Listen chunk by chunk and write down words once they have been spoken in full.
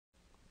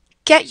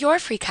Get your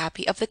free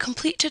copy of the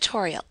complete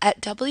tutorial at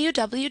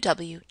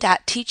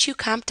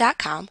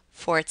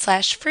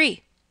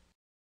www.teachucomp.com/free.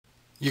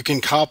 You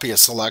can copy a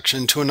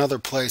selection to another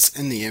place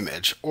in the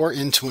image or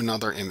into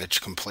another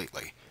image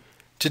completely.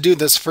 To do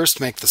this,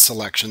 first make the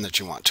selection that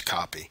you want to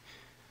copy.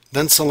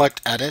 Then select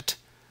Edit,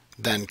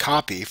 then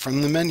Copy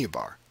from the menu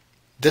bar.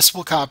 This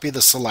will copy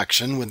the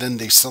selection within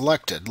the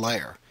selected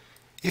layer.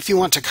 If you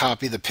want to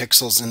copy the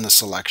pixels in the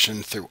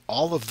selection through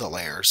all of the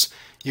layers,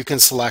 you can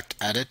select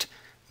Edit,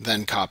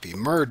 then Copy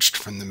Merged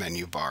from the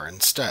menu bar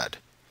instead.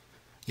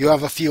 You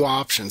have a few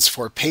options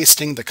for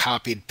pasting the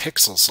copied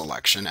pixel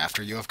selection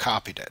after you have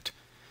copied it.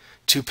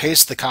 To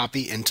paste the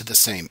copy into the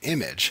same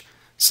image,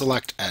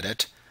 select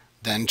Edit,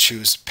 then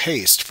choose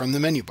Paste from the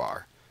menu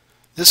bar.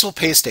 This will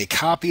paste a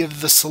copy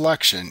of the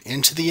selection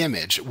into the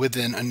image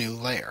within a new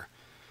layer.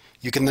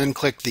 You can then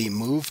click the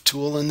Move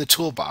tool in the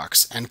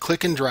toolbox and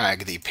click and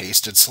drag the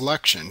pasted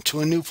selection to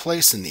a new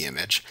place in the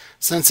image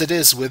since it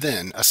is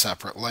within a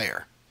separate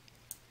layer.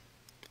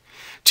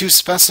 To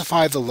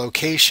specify the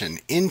location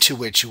into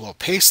which you will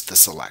paste the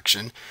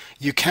selection,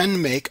 you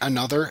can make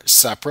another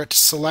separate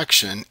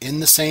selection in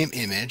the same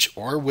image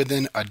or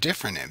within a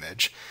different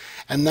image,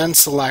 and then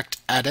select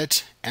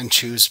Edit and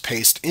choose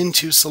Paste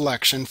Into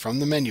Selection from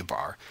the menu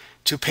bar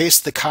to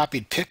paste the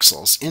copied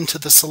pixels into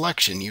the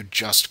selection you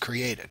just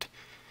created.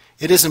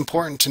 It is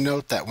important to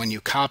note that when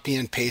you copy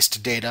and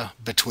paste data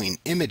between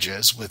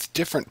images with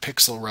different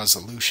pixel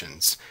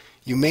resolutions,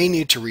 you may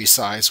need to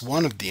resize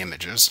one of the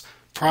images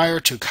prior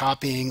to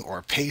copying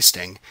or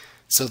pasting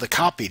so the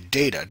copied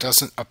data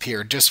doesn't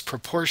appear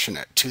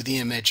disproportionate to the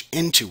image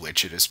into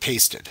which it is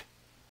pasted.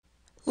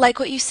 Like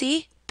what you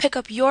see? Pick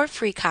up your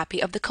free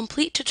copy of the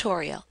complete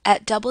tutorial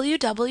at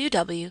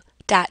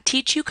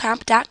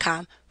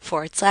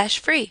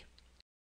www.teachucomp.com/free.